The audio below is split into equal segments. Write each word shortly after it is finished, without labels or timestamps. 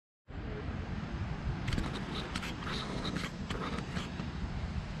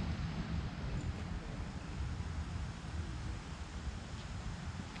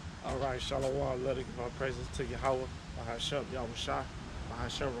Alright, Shalom, let it give our praises to Yahweh, Bahashem, Yahushua,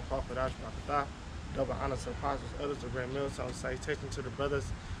 Bahashem, Rakakadash, Rakatah. Double honor to the apostles, others, the great military salutation to the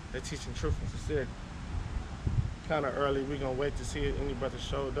brothers that teaching truth and sincerity. Kind of early, we're going to wait to see if any brother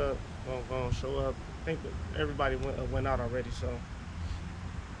showed up, going to show up. I think that everybody went out already, so,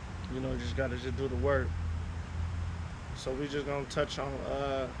 you know, just got to just do the work. So we just going to touch on,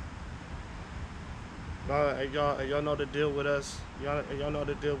 y'all know the deal with us. Y'all know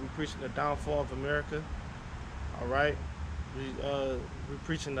the deal. We preaching the downfall of America. All right. We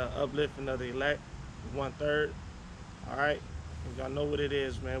preaching the uplifting of the elect, 1/3. All right. Y'all know what it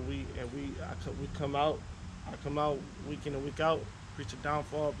is, man. We come out. I come out week in and week out, preach the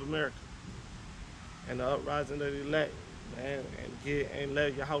downfall of America and the uprising of the elect, man, and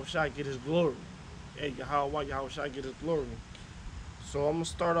let Yahushua get his glory. Hey, Yahushua get his glory. So I'm gonna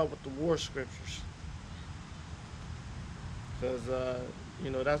start off with the war scriptures. Cause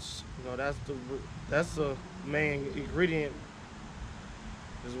that's the main ingredient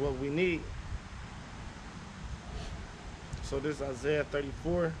is what we need. So this is Isaiah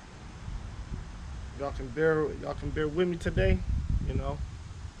 34. Y'all can bear with me today, you know.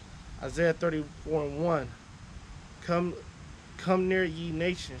 Isaiah 34:1. Come near ye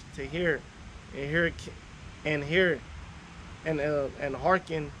nations to hear, and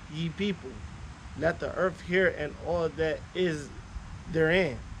hearken ye people. Let the earth hear and all that is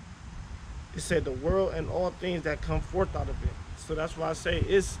therein. It said the world and all things that come forth out of it. So that's why I say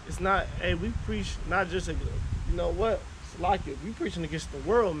it's not, hey, we preach not just, you know what, it's like it. We preaching against the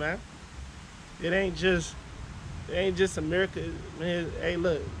world, man. It ain't just America, man. Hey,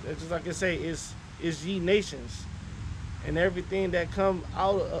 look, it's just like I say, it's ye nations and everything that come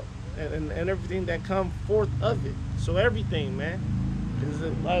out of, and everything that come forth of it. So everything, man. It's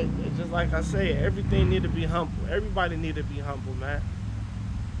just like I say, everything need to be humble. Everybody need to be humble, man.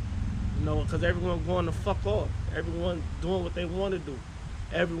 You know, because everyone going to fuck off. Everyone doing what they want to do.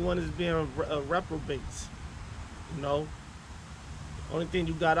 Everyone is being reprobates. You know, only thing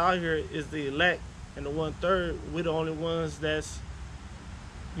you got out here is the elect and the 1/3. We're the only ones that's,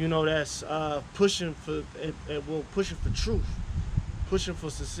 you know, that's pushing for truth, pushing for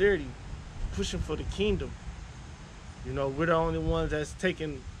sincerity, pushing for the kingdom. You know, we're the only ones that's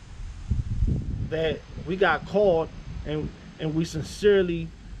taking that we got called and we sincerely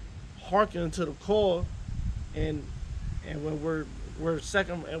hearken to the call, and when we're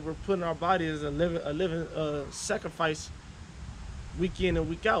putting our body as a living sacrifice week in and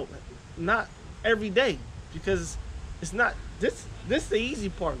week out, not every day, because it's not this the easy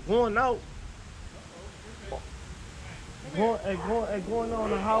part, going out, going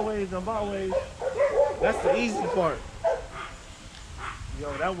on the highways and byways. That's the easy part. Yo,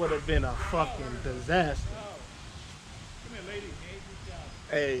 that would have been a fucking disaster.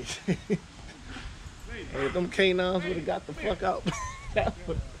 Hey, hey, them canines would have got the fuck out.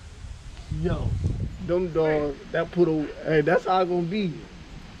 Yo, them dogs, hey, that's how it's gonna be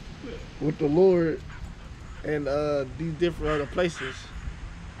with the Lord and these different other places.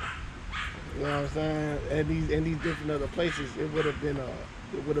 You know what I'm saying? And these different other places, it would have been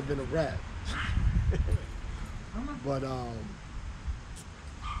a wrap. But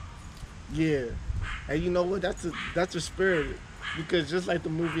yeah, and you know what? That's a spirit, because just like the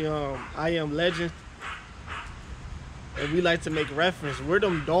movie I Am Legend, and we like to make reference, we're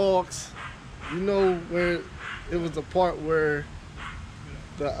them dogs. You know, where it was a part where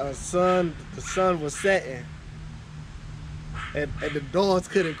the sun was setting, and the dogs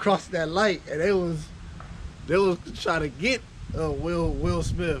couldn't cross that light, and they was trying to get Will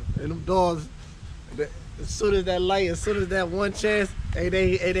Smith, and them dogs. As soon as that one chance,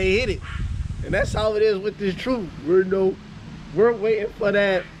 they hit it. And that's how it is with this truth. We're waiting for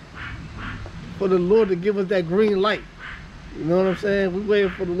the Lord to give us that green light. You know what I'm saying? We're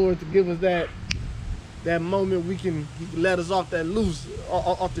waiting for the Lord to give us that moment He can let us off that loose,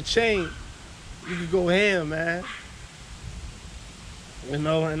 off the chain. We can go ham, man. You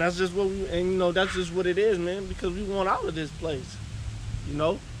know, and that's just that's just what it is, man, because we want out of this place. You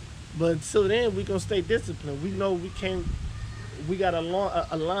know? But until then, we gonna stay disciplined. We know we can't. We got a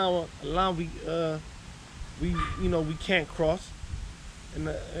line. We can't cross, and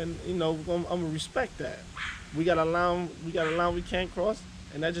you know, I'm gonna respect that. We got a line. We can't cross,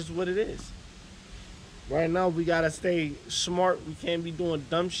 and that's just what it is. Right now, we gotta stay smart. We can't be doing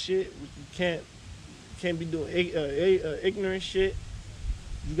dumb shit. We can't be doing ignorant shit.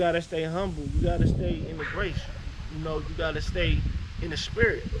 You gotta stay humble. You gotta stay in the grace. You know, you gotta stay in the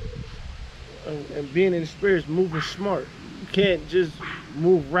spirit, and being in the spirit is moving smart. You can't just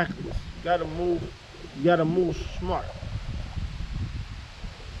move reckless. You gotta move smart.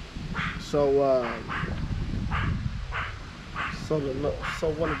 So so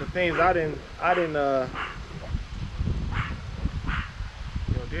one of the things I didn't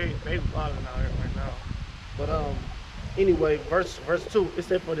they wilding out here right now. But anyway, verse 2, it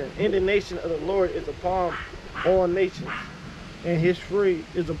said, for the indignation of the Lord is upon all nations, and his fury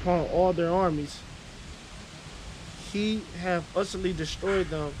is upon all their armies. He have utterly destroyed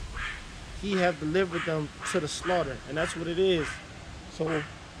them, he have delivered them to the slaughter. And that's what it is. So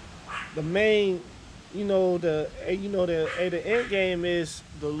the main, the end game is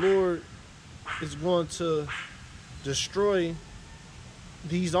the Lord is going to destroy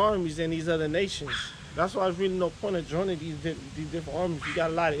these armies and these other nations. That's why there's really no point in joining these different armies. You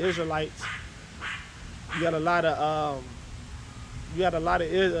got a lot of Israelites. You got a lot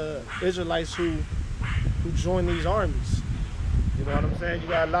of Israelites who join these armies. You know what I'm saying? You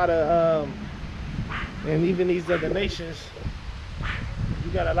got a lot of and even these other nations.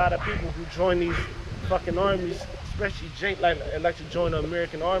 You got a lot of people who join these fucking armies, especially like to join the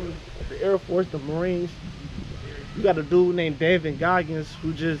American Army, the Air Force, the Marines. You got a dude named David Goggins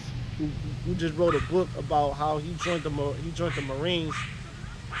who just wrote a book about how he joined the Marines,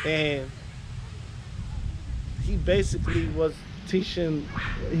 and he basically was teaching.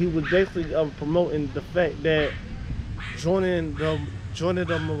 He was basically promoting the fact that joining the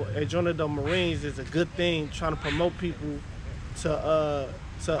Marines is a good thing. Trying to promote people to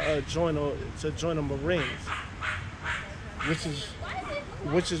join the Marines, which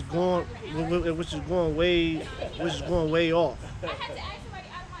is going way off.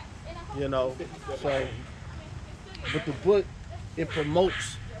 So, but the book, it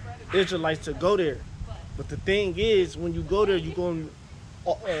promotes Israelites to go there. But the thing is, when you go there, you're going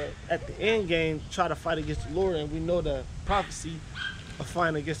at the end game try to fight against the Lord, and we know the prophecy of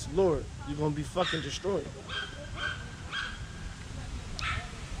fighting against the Lord, you're gonna be fucking destroyed.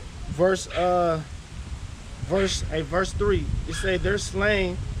 Verse 3, it say they're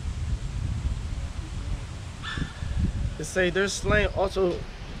slain. It say their slain also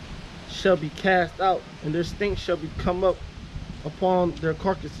shall be cast out, and their stink shall be come up upon their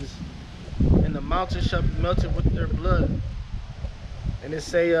carcasses, and the mountain shall be melted with their blood. And it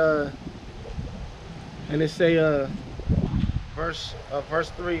say verse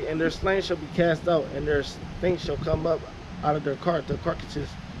 3, and their slain shall be cast out, and their stink shall come up out of their carcasses,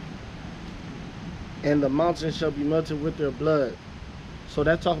 and the mountain shall be melted with their blood. So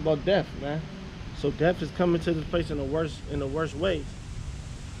that talk about death, man. So death is coming to this place in the worst ways.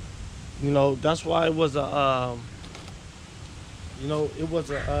 That's why it was a it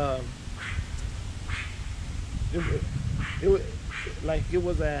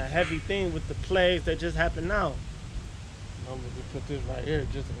was a heavy thing with the plagues that just happened now. I'm gonna put this right here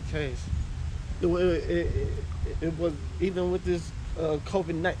just in case. It was even with this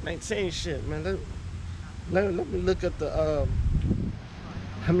COVID-19 shit, man. Let me look at the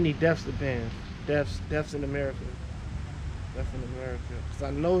how many deaths have been. Deaths in America. Deaths in America. Because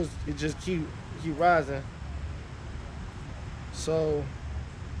I know it just keep rising. So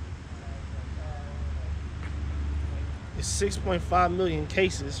it's 6.5 million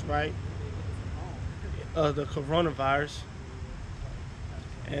cases, right, of the coronavirus,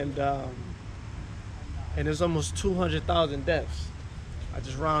 and there's almost 200,000 deaths. I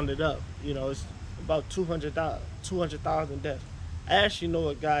just rounded up. It's about 200,000 deaths. I actually know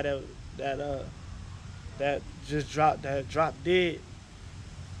a guy that dropped dead,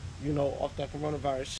 off that coronavirus